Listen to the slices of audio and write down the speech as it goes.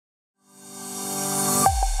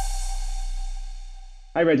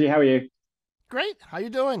Hey Reggie, how are you? Great. How you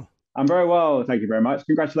doing? I'm very well, thank you very much.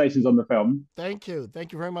 Congratulations on the film. Thank you.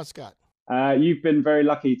 Thank you very much, Scott. You've been very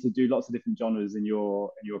lucky to do lots of different genres in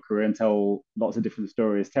your career and tell lots of different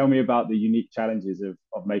stories. Tell me about the unique challenges of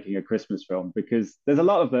making a Christmas film because there's a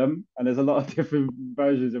lot of them and there's a lot of different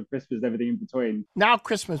versions of Christmas, and everything in between. Now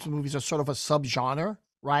Christmas movies are sort of a subgenre,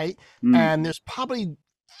 right? Mm, And there's probably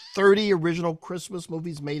 30 original Christmas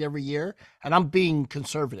movies made every year, and I'm being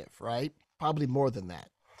conservative, right? Probably more than that.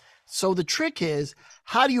 So the trick is,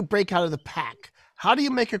 how do you break out of the pack? How do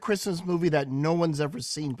you make a Christmas movie that no one's ever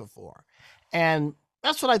seen before? And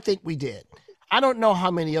that's what I think we did. I don't know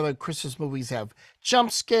how many other Christmas movies have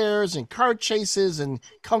jump scares and car chases and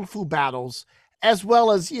kung fu battles, as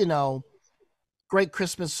well as, great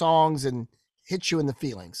Christmas songs and hit you in the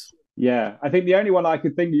feelings. yeah, I think the only one I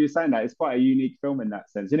could think of you saying that is quite a unique film in that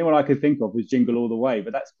sense. The only one I could think of was Jingle All the Way,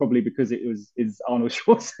 but that's probably because it's Arnold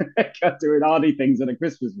Schwarzenegger doing hardy things in a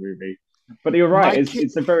Christmas movie. But you're right, My it's kid,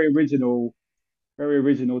 it's a very original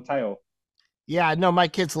tale. yeah, no, my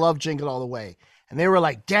kids love Jingle All the Way, and they were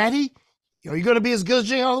like, "Daddy, are you going to be as good as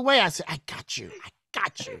Jingle All the Way?" I said, "I got you, I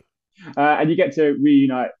got you." And you get to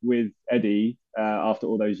reunite with Eddie after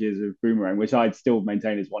all those years of Boomerang, which I'd still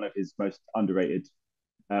maintain is one of his most underrated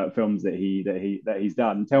films that he's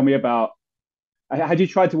done. Tell me about. Had you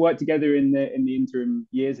tried to work together in the interim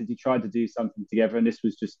years? Had you tried to do something together, and this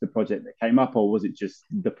was just the project that came up, or was it just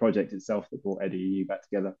the project itself that brought Eddie and you back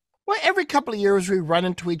together? Well, every couple of years we run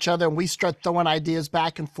into each other and we start throwing ideas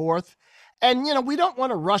back and forth, and we don't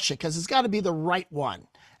want to rush it because it's got to be the right one.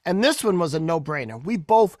 And this one was a no-brainer. We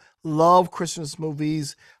both love Christmas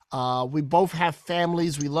movies. We both have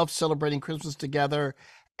families. We love celebrating Christmas together,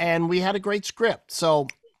 and we had a great script. So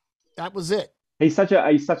that was it. He's such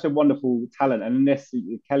a wonderful talent, and in this,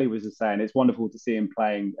 Kelly was just saying it's wonderful to see him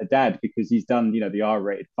playing a dad because he's done the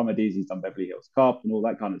R-rated comedies, he's done Beverly Hills Cop and all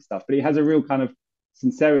that kind of stuff, but he has a real kind of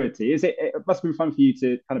sincerity. It must be fun for you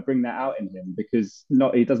to kind of bring that out in him because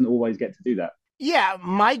not he doesn't always get to do that. Yeah,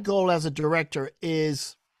 my goal as a director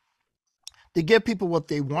is to give people what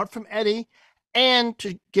they want from Eddie and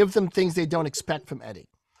to give them things they don't expect from Eddie.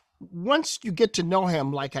 Once you get to know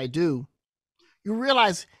him like I do, you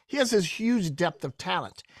realize he has this huge depth of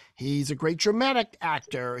talent. He's a great dramatic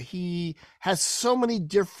actor. He has so many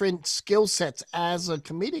different skill sets as a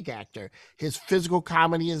comedic actor. His physical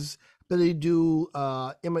comedy, his ability to do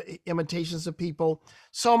imitations of people.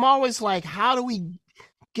 So I'm always like, how do we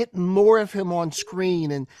get more of him on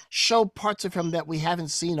screen and show parts of him that we haven't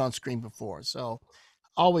seen on screen before? So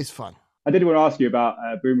always fun. I did want to ask you about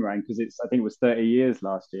Boomerang because I think it was 30 years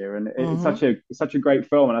last year, and it's Mm-hmm. such a great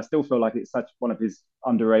film, and I still feel like it's such one of his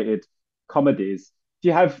underrated comedies. Do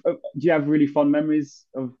you have really fond memories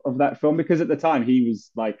of that film? Because at the time he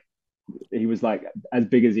was like as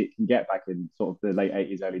big as it can get back in sort of the late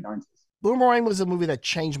 80s, early 90s. Boomerang was a movie that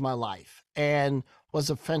changed my life and was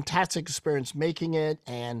a fantastic experience making it.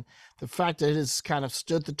 And the fact that it has kind of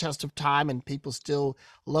stood the test of time and people still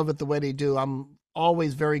love it the way they do, I'm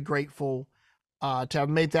always very grateful to have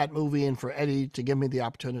made that movie and for Eddie to give me the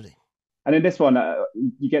opportunity. And in this one,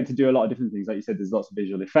 you get to do a lot of different things. Like you said, there's lots of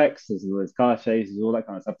visual effects, there's car chases, all that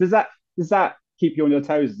kind of stuff. Does that keep you on your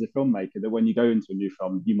toes as a filmmaker? That when you go into a new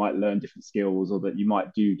film, you might learn different skills, or that you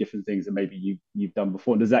might do different things that maybe you've done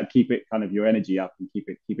before. Does that keep it kind of your energy up and keep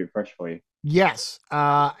it fresh for you? Yes.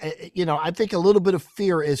 I think a little bit of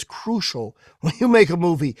fear is crucial when you make a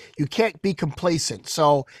movie. You can't be complacent.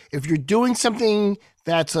 So if you're doing something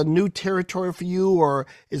that's a new territory for you or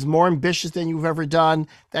is more ambitious than you've ever done,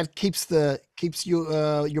 that keeps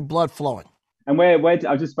you your blood flowing. And where I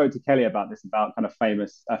just spoke to Kelly about this about kind of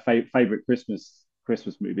famous favorite Christmas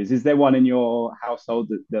movies. Is there one in your household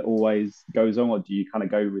that always goes on, or do you kind of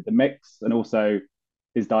go with the mix? And also,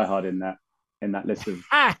 is Die Hard in that list of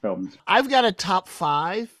Ah, films? I've got a top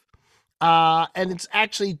five, and it's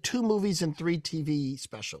actually two movies and three TV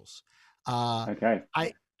specials. Uh, Okay.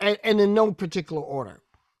 I and in no particular order.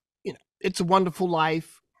 It's a Wonderful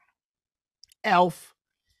Life, Elf,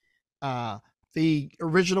 uh, the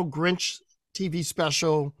original Grinch TV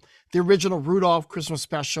special, the original Rudolph Christmas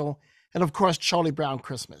special, and of course Charlie Brown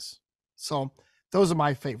Christmas. So those are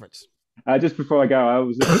my favorites. Just before I go, I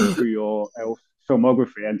was looking through your Elf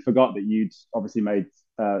filmography and forgot that you'd obviously made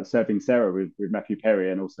Serving Sarah with Matthew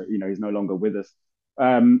Perry, and also he's no longer with us.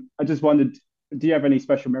 I just wondered, do you have any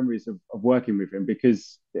special memories of working with him?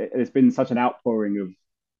 Because it's been such an outpouring of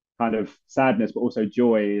kind of sadness, but also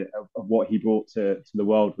joy of what he brought to the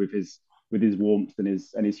world with his warmth and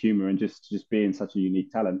his humor, and just being such a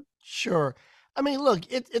unique talent. Sure. I mean, look,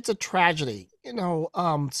 it's a tragedy.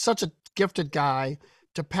 Such a gifted guy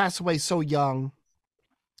to pass away so young.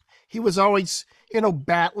 he was always,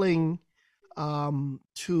 battling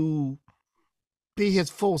to be his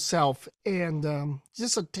full self, and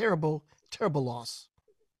just a terrible, terrible loss.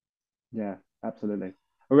 Yeah, absolutely.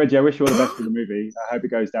 Well, Reggie, I wish you all the best for the movie. I hope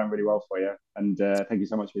it goes down really well for you. And thank you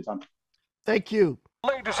so much for your time. Thank you.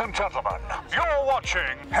 Ladies and gentlemen, you're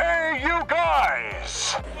watching Hey You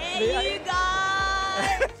Guys! Hey, you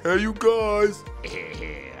guys! Hey, you guys!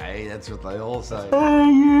 Hey, that's what they all say. Hey,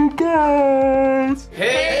 you guys!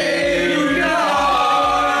 Hey, you guys!